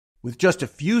With just a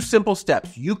few simple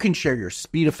steps, you can share your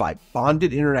Speedify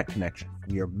bonded internet connection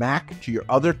from your Mac to your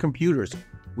other computers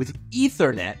with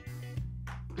Ethernet,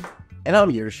 and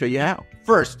I'm here to show you how.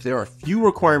 First, there are a few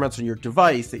requirements on your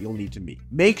device that you'll need to meet.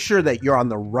 Make sure that you're on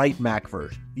the right Mac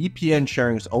version. VPN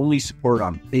sharing is only supported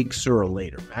on Big Sur or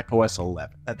later, macOS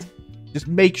 11. Just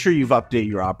make sure you've updated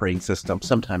your operating system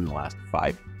sometime in the last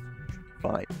 5 years.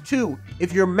 Fine. 2,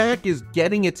 if your Mac is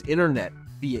getting its internet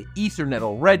via Ethernet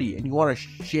already and you want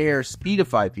to share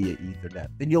Speedify via Ethernet,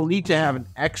 then you'll need to have an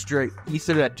extra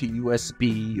Ethernet to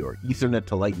USB or Ethernet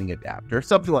to Lightning adapter,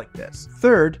 something like this.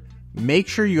 Third, make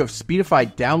sure you have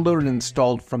Speedify downloaded and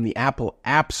installed from the Apple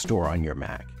App Store on your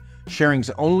Mac. Sharing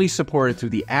is only supported through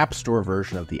the App Store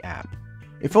version of the app.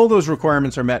 If all those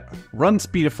requirements are met, run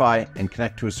Speedify and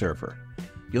connect to a server.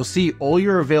 You'll see all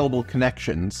your available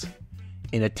connections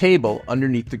in a table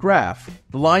underneath the graph.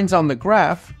 The lines on the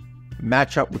graph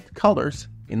match up with the colors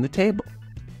in the table.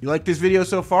 You like this video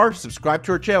so far? Subscribe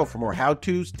to our channel for more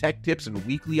how-tos, tech tips, and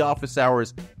weekly office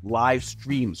hours live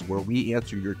streams where we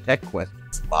answer your tech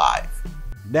questions live.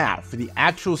 Now, for the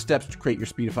actual steps to create your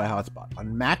Speedify hotspot.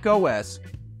 On macOS,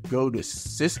 go to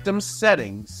System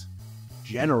Settings,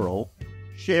 General,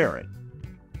 Sharing.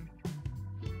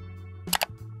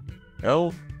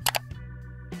 Go.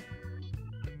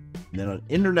 And then on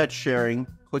Internet Sharing,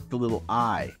 click the little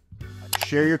I.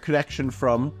 Share your connection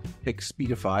from, pick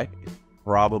Speedify, it's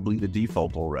probably the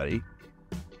default already,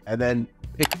 and then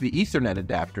pick the Ethernet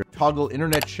adapter, toggle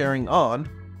internet sharing on,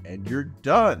 and you're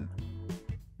done.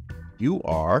 You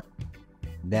are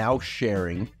now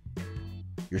sharing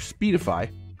your Speedify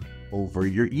over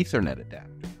your Ethernet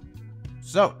adapter.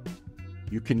 So,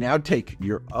 you can now take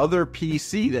your other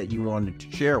PC that you wanted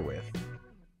to share with,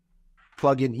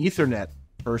 plug in Ethernet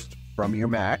first from your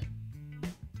Mac,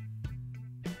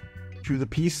 to the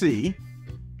PC,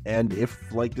 and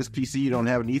if, like this PC, you don't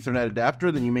have an Ethernet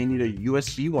adapter, then you may need a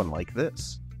USB one like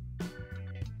this.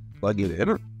 Plug it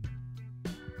in.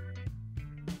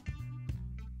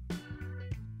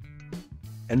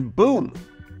 And boom!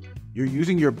 You're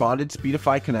using your Bonded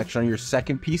Speedify connection on your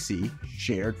second PC,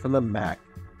 shared from the Mac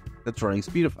that's running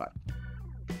Speedify.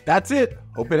 That's it.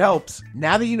 Hope it helps.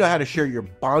 Now that you know how to share your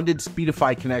Bonded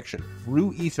Speedify connection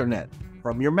through Ethernet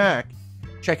from your Mac,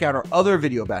 check out our other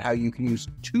video about how you can use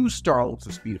 2 Starlinks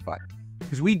of Speedify,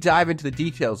 because we dive into the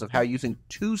details of how using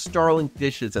 2 Starlink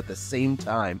dishes at the same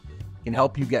time can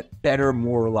help you get better,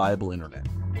 more reliable internet.